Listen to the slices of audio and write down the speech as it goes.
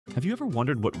Have you ever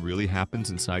wondered what really happens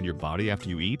inside your body after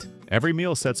you eat? Every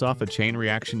meal sets off a chain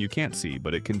reaction you can't see,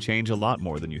 but it can change a lot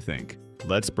more than you think.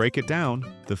 Let's break it down.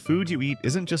 The food you eat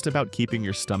isn't just about keeping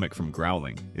your stomach from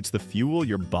growling. It's the fuel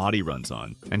your body runs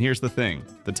on. And here's the thing.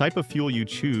 The type of fuel you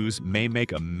choose may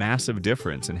make a massive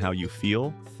difference in how you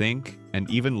feel, think, and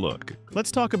even look.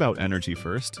 Let's talk about energy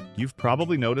first. You've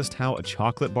probably noticed how a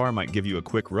chocolate bar might give you a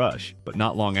quick rush, but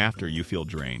not long after you feel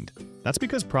drained. That's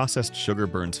because processed sugar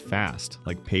burns fast,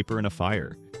 like paper in a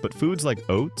fire. But foods like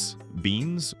oats,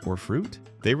 beans, or fruit,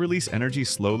 they release energy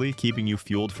slowly, keeping you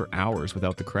fueled for hours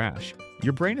without the crash.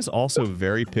 Your brain is also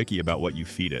very picky about what you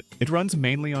feed it. It runs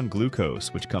mainly on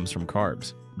glucose, which comes from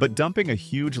carbs. But dumping a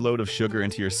huge load of sugar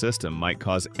into your system might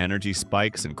cause energy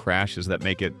spikes and crashes that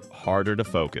make it harder to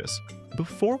focus.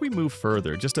 Before we move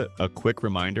further, just a quick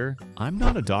reminder, I'm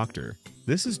not a doctor.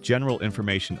 This is general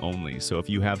information only, so if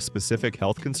you have specific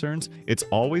health concerns, it's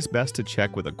always best to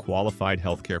check with a qualified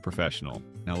healthcare professional.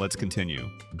 Now let's continue.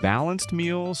 Balanced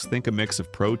meals, think a mix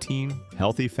of protein,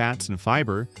 healthy fats, and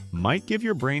fiber, might give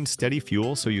your brain steady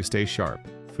fuel so you stay sharp.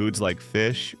 Foods like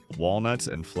fish, walnuts,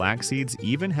 and flax seeds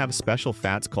even have special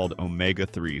fats called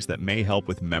omega-3s that may help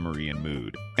with memory and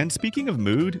mood. And speaking of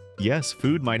mood, yes,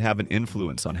 food might have an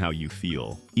influence on how you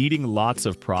feel. Eating lots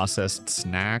of processed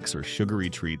snacks or sugary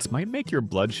treats might make your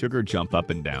blood sugar jump up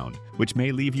and down, which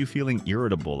may leave you feeling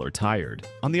irritable or tired.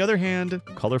 On the other hand,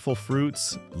 colorful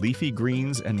fruits, leafy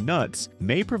greens, and nuts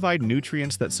may provide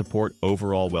nutrients that support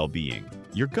overall well-being.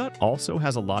 Your gut also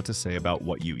has a lot to say about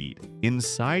what you eat.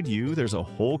 Inside you, there's a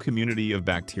whole community of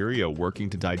bacteria working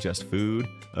to digest food,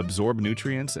 absorb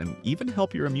nutrients, and even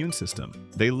help your immune system.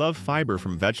 They love fiber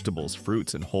from vegetables,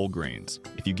 fruits, and whole grains.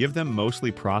 If you give them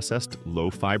mostly processed,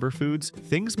 low-fiber foods,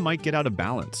 things might get out of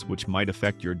balance, which might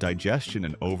affect your digestion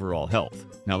and overall health.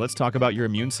 Now let's talk about your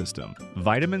immune system.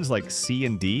 Vitamins like C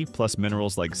and D, plus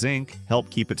minerals like zinc, help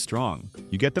keep it strong.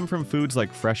 You get them from foods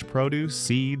like fresh produce,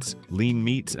 seeds, lean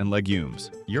meats, and legumes.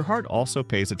 Your heart also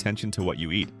pays attention to what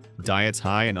you eat. Diets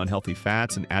high in unhealthy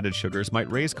fats and added sugars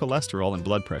might raise cholesterol and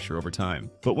blood pressure over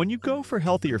time. But when you go for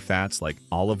healthier fats like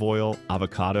olive oil,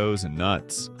 avocados, and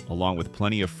nuts, along with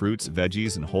plenty of fruits,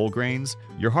 veggies, and whole grains,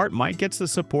 your heart might get the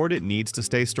support it needs to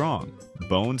stay strong.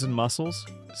 Bones and muscles?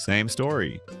 Same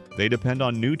story. They depend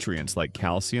on nutrients like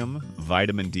calcium,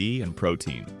 vitamin D, and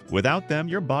protein. Without them,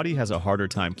 your body has a harder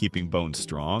time keeping bones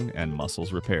strong and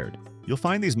muscles repaired. You'll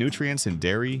find these nutrients in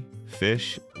dairy,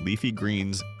 fish, leafy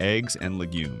greens, eggs, and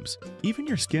legumes. Even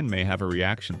your skin may have a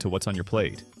reaction to what's on your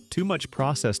plate. Too much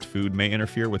processed food may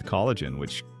interfere with collagen,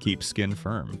 which keeps skin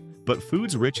firm. But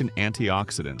foods rich in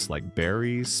antioxidants like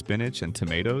berries, spinach, and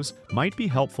tomatoes might be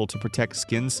helpful to protect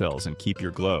skin cells and keep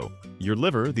your glow. Your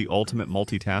liver, the ultimate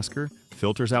multitasker,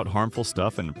 filters out harmful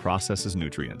stuff and processes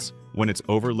nutrients. When it's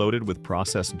overloaded with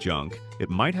processed junk, it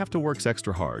might have to work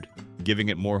extra hard. Giving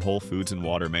it more whole foods and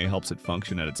water may help it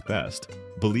function at its best.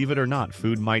 Believe it or not,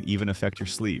 food might even affect your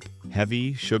sleep.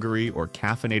 Heavy, sugary, or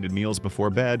caffeinated meals before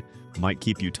bed might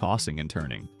keep you tossing and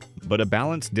turning. But a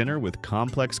balanced dinner with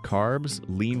complex carbs,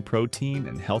 lean protein,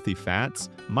 and healthy fats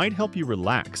might help you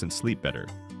relax and sleep better.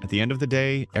 At the end of the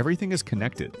day, everything is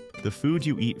connected. The food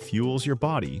you eat fuels your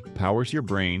body, powers your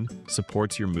brain,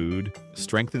 supports your mood,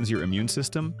 strengthens your immune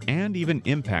system, and even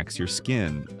impacts your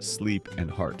skin, sleep,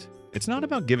 and heart. It's not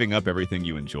about giving up everything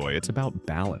you enjoy, it's about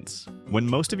balance. When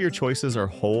most of your choices are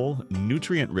whole,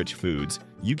 nutrient-rich foods,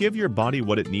 you give your body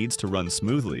what it needs to run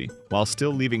smoothly, while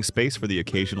still leaving space for the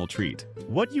occasional treat.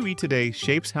 What you eat today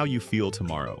shapes how you feel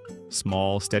tomorrow.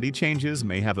 Small, steady changes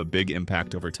may have a big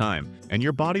impact over time, and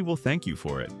your body will thank you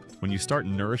for it. When you start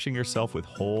nourishing yourself with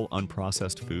whole,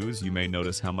 unprocessed foods, you may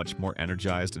notice how much more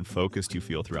energized and focused you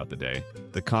feel throughout the day.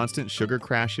 The constant sugar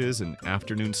crashes and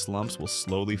afternoon slumps will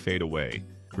slowly fade away,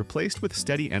 replaced with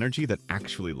steady energy that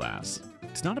actually lasts.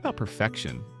 It's not about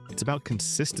perfection, it's about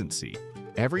consistency.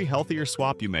 Every healthier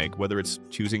swap you make, whether it's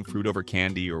choosing fruit over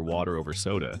candy or water over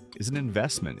soda, is an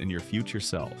investment in your future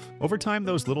self. Over time,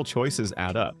 those little choices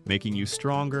add up, making you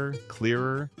stronger,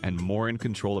 clearer, and more in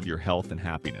control of your health and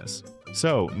happiness.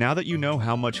 So, now that you know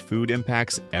how much food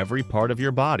impacts every part of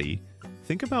your body,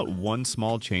 think about one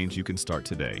small change you can start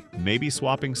today. Maybe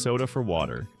swapping soda for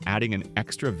water, adding an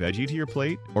extra veggie to your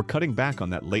plate, or cutting back on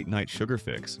that late-night sugar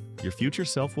fix. Your future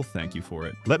self will thank you for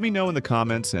it. Let me know in the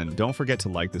comments, and don't forget to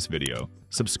like this video,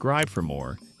 subscribe for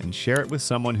more, and share it with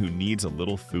someone who needs a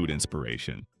little food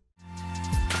inspiration.